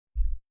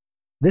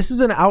This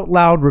is an out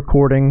loud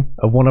recording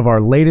of one of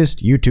our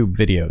latest YouTube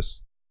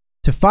videos.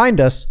 To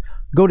find us,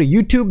 go to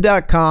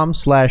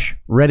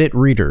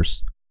youtube.com/redditreaders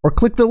or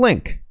click the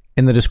link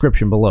in the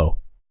description below.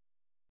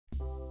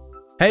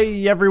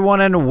 Hey everyone,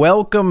 and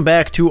welcome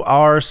back to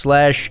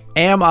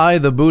r/Am I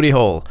the Booty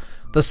Hole,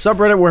 the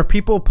subreddit where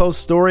people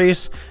post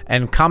stories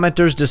and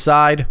commenters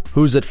decide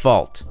who's at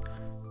fault.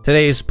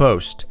 Today's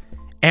post: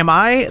 Am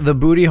I the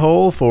booty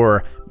hole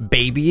for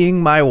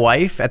babying my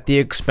wife at the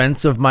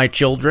expense of my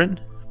children?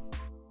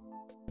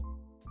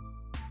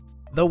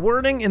 The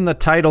wording in the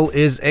title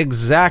is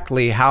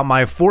exactly how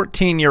my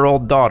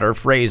 14-year-old daughter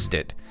phrased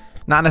it,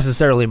 not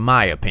necessarily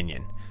my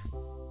opinion.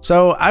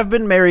 So, I've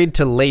been married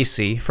to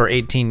Lacey for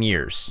 18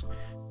 years.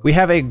 We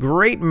have a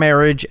great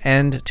marriage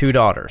and 2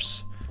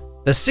 daughters.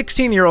 The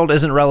 16-year-old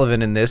isn't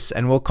relevant in this,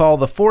 and we'll call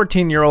the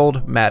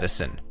 14-year-old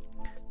Madison.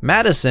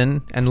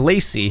 Madison and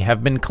Lacey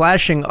have been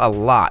clashing a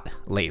lot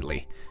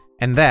lately,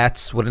 and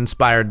that's what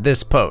inspired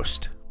this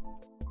post.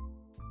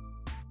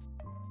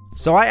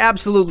 So I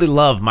absolutely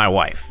love my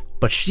wife,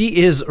 but she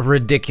is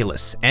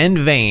ridiculous and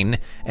vain,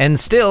 and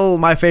still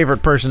my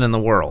favorite person in the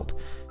world.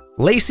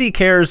 Lacey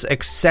cares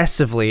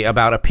excessively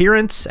about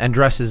appearance and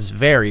dresses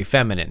very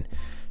feminine.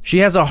 She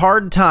has a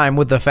hard time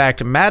with the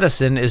fact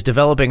Madison is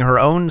developing her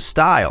own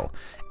style,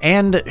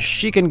 and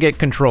she can get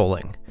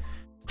controlling.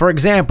 For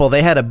example,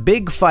 they had a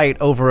big fight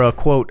over a,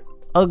 quote,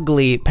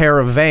 ugly pair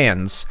of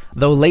Vans,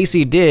 though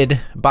Lacey did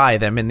buy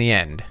them in the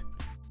end.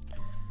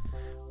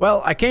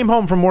 Well, I came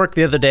home from work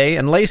the other day,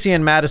 and Lacey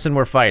and Madison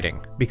were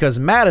fighting, because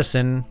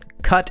Madison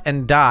cut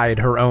and dyed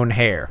her own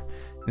hair.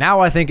 Now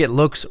I think it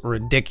looks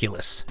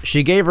ridiculous.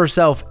 She gave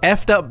herself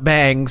effed up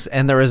bangs,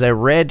 and there is a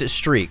red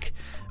streak.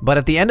 But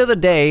at the end of the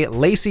day,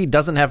 Lacey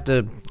doesn't have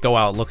to go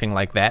out looking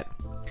like that.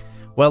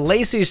 Well,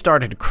 Lacey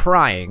started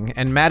crying,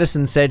 and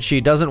Madison said she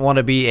doesn't want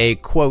to be a,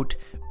 quote,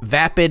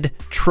 vapid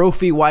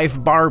trophy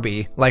wife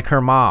Barbie like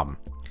her mom.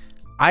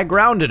 I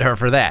grounded her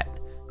for that,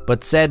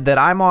 but said that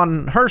I'm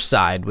on her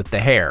side with the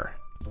hair.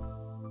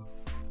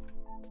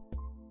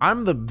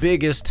 I'm the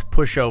biggest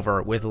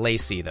pushover with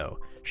Lacey, though.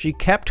 She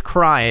kept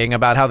crying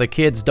about how the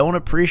kids don't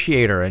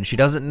appreciate her and she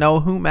doesn't know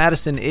who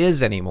Madison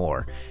is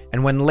anymore.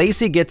 And when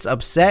Lacey gets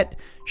upset,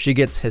 she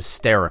gets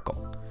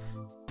hysterical.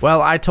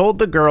 Well, I told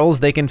the girls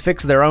they can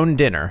fix their own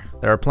dinner.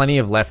 There are plenty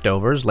of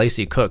leftovers.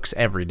 Lacey cooks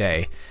every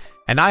day.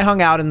 And I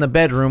hung out in the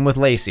bedroom with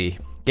Lacey,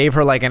 gave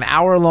her like an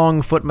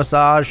hour-long foot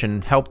massage,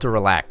 and helped her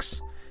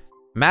relax.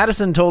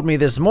 Madison told me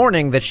this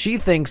morning that she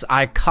thinks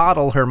I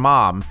coddle her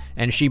mom,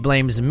 and she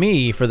blames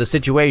me for the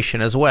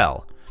situation as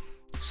well.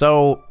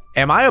 So,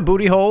 am I a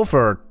booty hole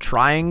for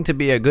trying to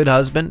be a good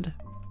husband?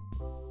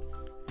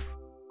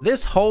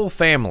 This whole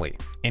family,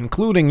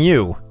 including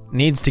you,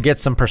 needs to get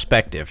some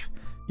perspective.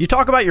 You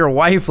talk about your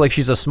wife like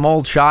she's a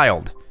small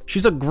child.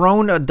 She's a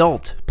grown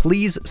adult.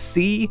 Please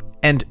see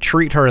and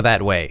treat her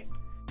that way.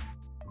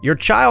 Your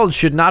child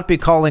should not be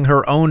calling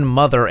her own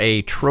mother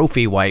a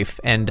trophy wife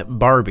and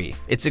Barbie.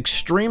 It's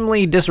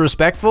extremely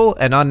disrespectful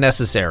and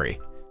unnecessary.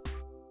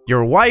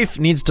 Your wife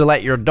needs to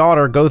let your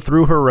daughter go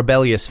through her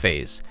rebellious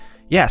phase.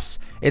 Yes,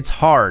 it's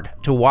hard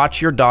to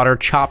watch your daughter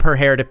chop her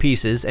hair to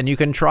pieces, and you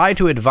can try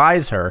to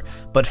advise her,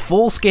 but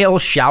full-scale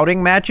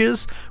shouting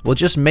matches will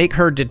just make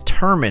her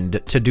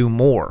determined to do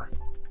more.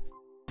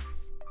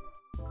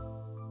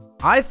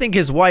 I think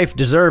his wife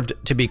deserved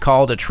to be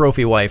called a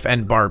trophy wife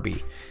and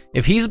Barbie.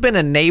 If he's been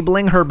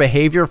enabling her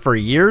behavior for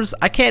years,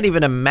 I can't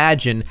even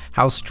imagine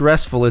how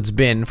stressful it's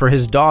been for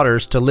his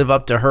daughters to live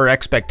up to her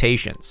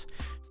expectations.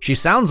 She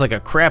sounds like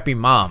a crappy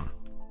mom.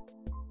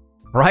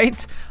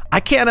 Right? I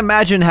can't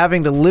imagine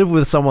having to live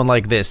with someone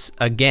like this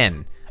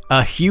again.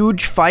 A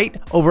huge fight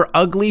over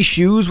ugly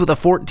shoes with a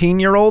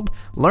 14-year-old?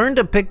 Learn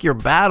to pick your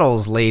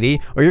battles,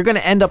 lady, or you're gonna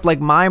end up like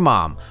my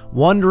mom,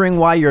 wondering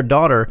why your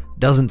daughter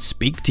doesn't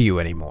speak to you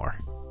anymore.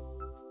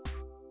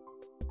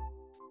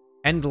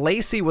 And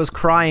Lacey was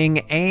crying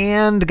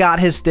and got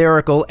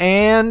hysterical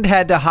and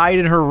had to hide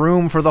in her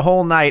room for the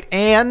whole night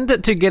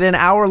and to get an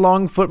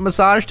hour-long foot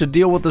massage to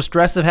deal with the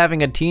stress of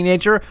having a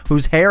teenager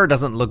whose hair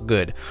doesn't look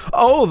good.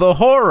 Oh, the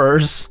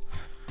horrors!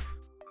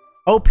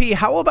 OP,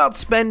 how about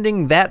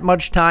spending that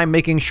much time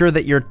making sure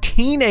that your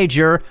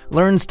teenager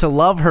learns to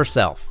love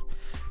herself?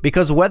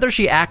 Because whether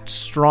she acts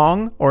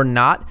strong or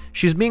not,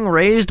 she's being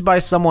raised by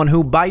someone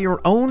who, by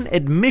your own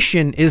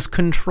admission, is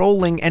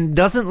controlling and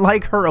doesn't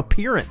like her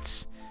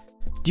appearance.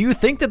 Do you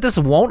think that this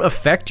won't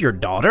affect your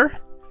daughter?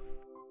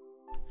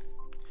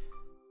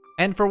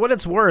 And for what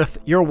it's worth,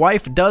 your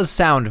wife does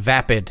sound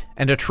vapid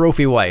and a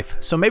trophy wife,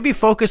 so maybe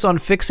focus on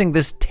fixing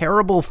this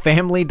terrible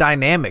family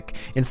dynamic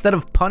instead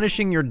of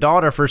punishing your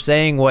daughter for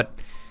saying what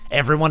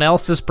everyone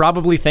else is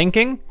probably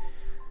thinking.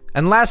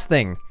 And last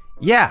thing,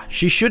 yeah,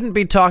 she shouldn't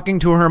be talking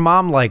to her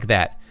mom like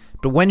that,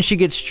 but when she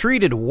gets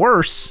treated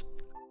worse,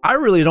 I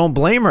really don't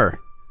blame her.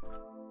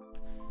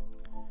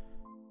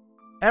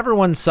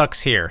 Everyone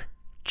sucks here.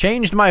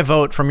 Changed my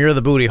vote from You're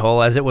the Booty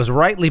Hole, as it was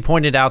rightly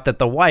pointed out that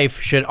the wife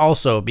should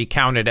also be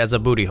counted as a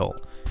booty hole.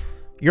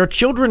 Your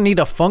children need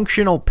a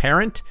functional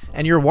parent,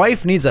 and your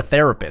wife needs a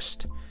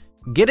therapist.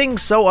 Getting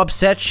so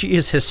upset she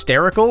is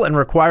hysterical and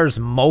requires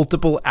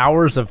multiple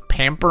hours of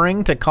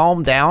pampering to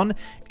calm down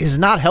is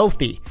not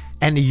healthy,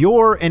 and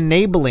you're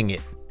enabling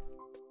it.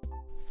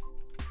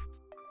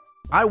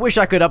 I wish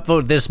I could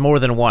upvote this more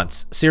than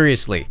once.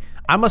 Seriously,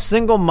 I'm a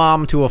single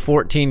mom to a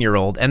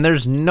 14-year-old, and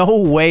there's no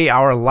way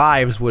our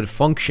lives would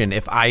function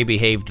if I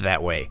behaved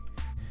that way.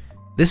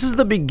 This is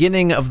the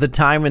beginning of the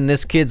time in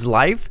this kid's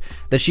life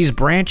that she's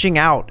branching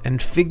out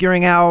and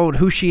figuring out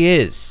who she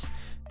is.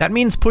 That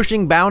means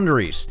pushing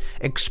boundaries,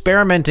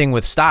 experimenting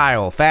with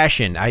style,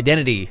 fashion,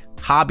 identity,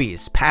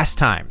 hobbies,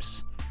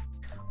 pastimes.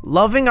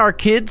 Loving our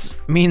kids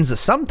means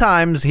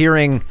sometimes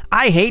hearing,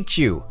 "I hate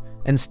you,"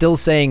 and still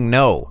saying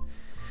no.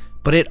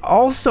 But it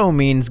also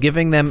means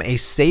giving them a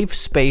safe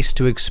space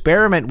to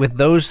experiment with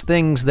those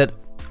things that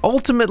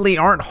ultimately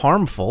aren't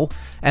harmful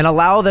and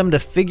allow them to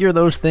figure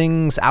those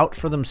things out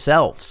for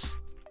themselves.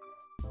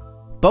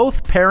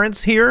 Both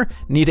parents here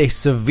need a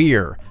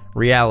severe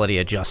reality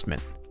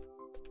adjustment.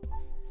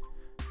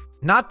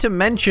 Not to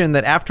mention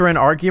that after an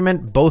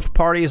argument, both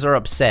parties are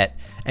upset,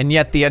 and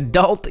yet the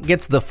adult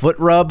gets the foot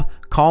rub,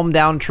 calm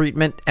down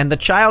treatment, and the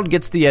child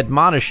gets the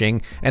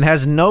admonishing and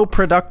has no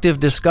productive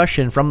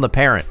discussion from the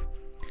parent,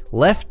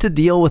 left to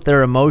deal with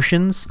their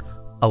emotions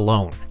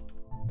alone.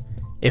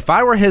 If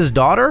I were his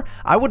daughter,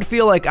 I would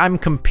feel like I'm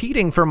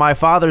competing for my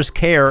father's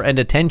care and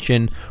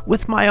attention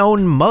with my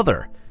own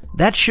mother.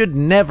 That should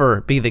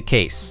never be the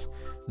case.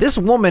 This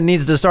woman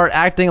needs to start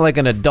acting like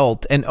an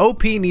adult, and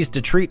OP needs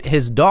to treat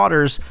his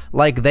daughters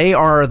like they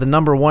are the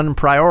number one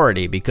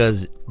priority,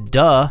 because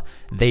duh,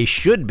 they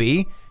should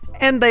be,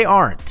 and they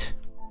aren't.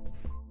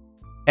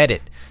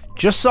 Edit.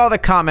 Just saw the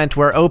comment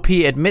where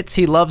OP admits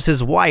he loves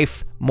his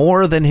wife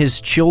more than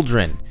his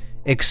children.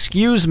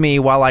 Excuse me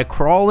while I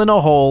crawl in a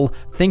hole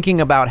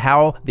thinking about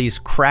how these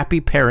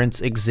crappy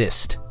parents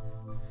exist.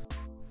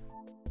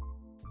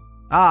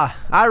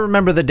 I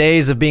remember the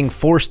days of being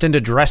forced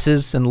into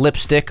dresses and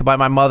lipstick by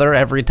my mother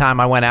every time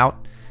I went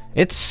out.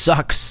 It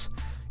sucks.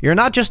 You're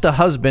not just a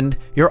husband,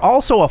 you're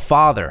also a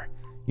father.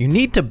 You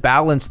need to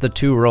balance the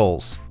two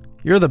roles.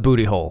 You're the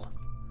booty hole.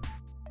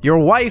 Your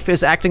wife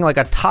is acting like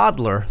a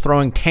toddler,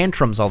 throwing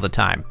tantrums all the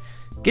time.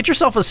 Get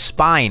yourself a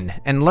spine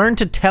and learn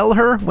to tell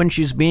her when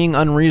she's being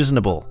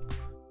unreasonable.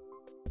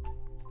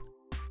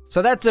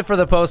 So that's it for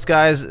the post,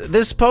 guys.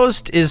 This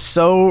post is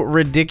so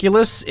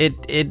ridiculous.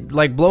 It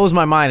like blows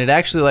my mind. It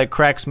actually like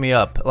cracks me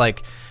up.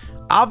 Like,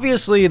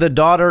 obviously the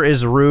daughter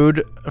is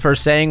rude for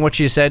saying what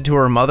she said to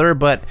her mother,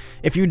 but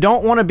if you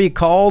don't want to be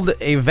called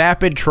a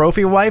vapid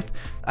trophy wife,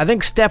 I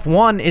think step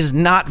one is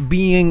not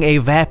being a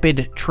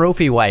vapid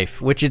trophy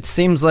wife, which it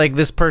seems like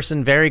this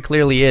person very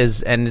clearly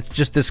is, and it's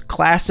just this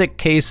classic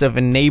case of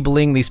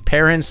enabling. These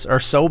parents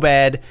are so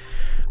bad.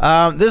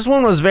 This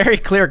one was very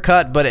clear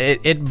cut, but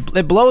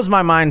it blows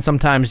my mind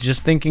sometimes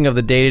just thinking of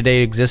the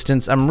day-to-day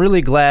existence. I'm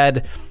really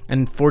glad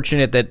and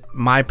fortunate that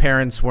my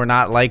parents were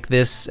not like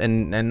this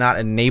and not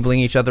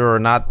enabling each other or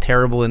not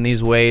terrible in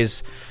these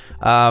ways.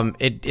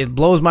 It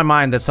blows my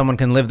mind that someone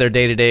can live their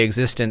day-to-day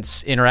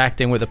existence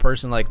interacting with a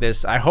person like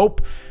this. I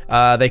hope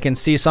they can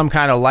see some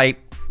kind of light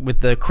with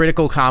the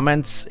critical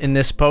comments in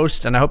this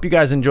post, and I hope you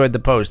guys enjoyed the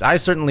post. I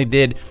certainly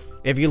did.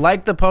 If you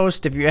like the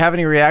post, if you have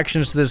any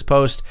reactions to this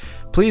post,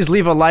 please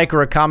leave a like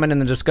or a comment in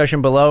the discussion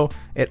below.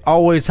 It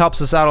always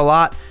helps us out a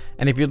lot.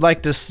 And if you'd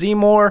like to see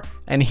more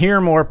and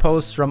hear more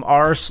posts from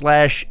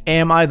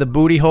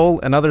r/amIthebootyhole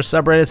and other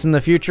subreddits in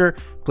the future,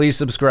 please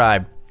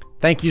subscribe.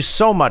 Thank you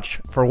so much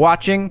for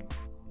watching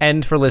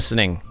and for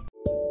listening.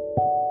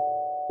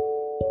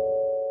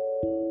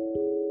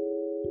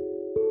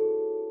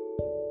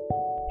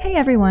 Hey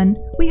everyone,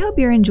 we hope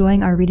you're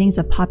enjoying our readings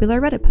of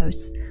popular Reddit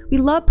posts. We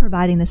love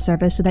providing this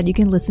service so that you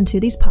can listen to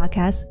these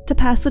podcasts to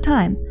pass the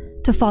time,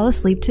 to fall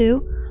asleep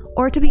to,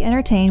 or to be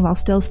entertained while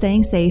still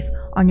staying safe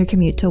on your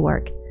commute to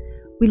work.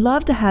 We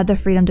love to have the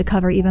freedom to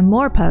cover even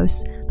more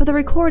posts, but the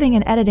recording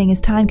and editing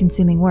is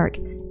time-consuming work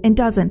and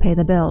doesn't pay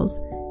the bills.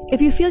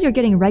 If you feel you're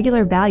getting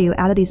regular value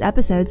out of these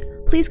episodes,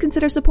 please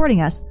consider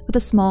supporting us with a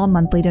small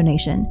monthly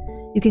donation.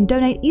 You can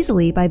donate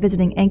easily by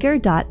visiting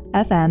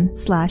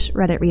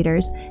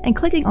anchor.fm/redditreaders and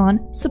clicking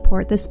on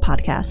Support This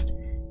Podcast.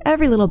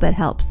 Every little bit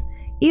helps,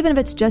 even if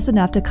it's just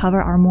enough to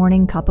cover our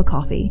morning cup of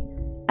coffee.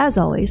 As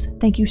always,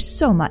 thank you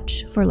so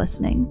much for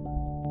listening.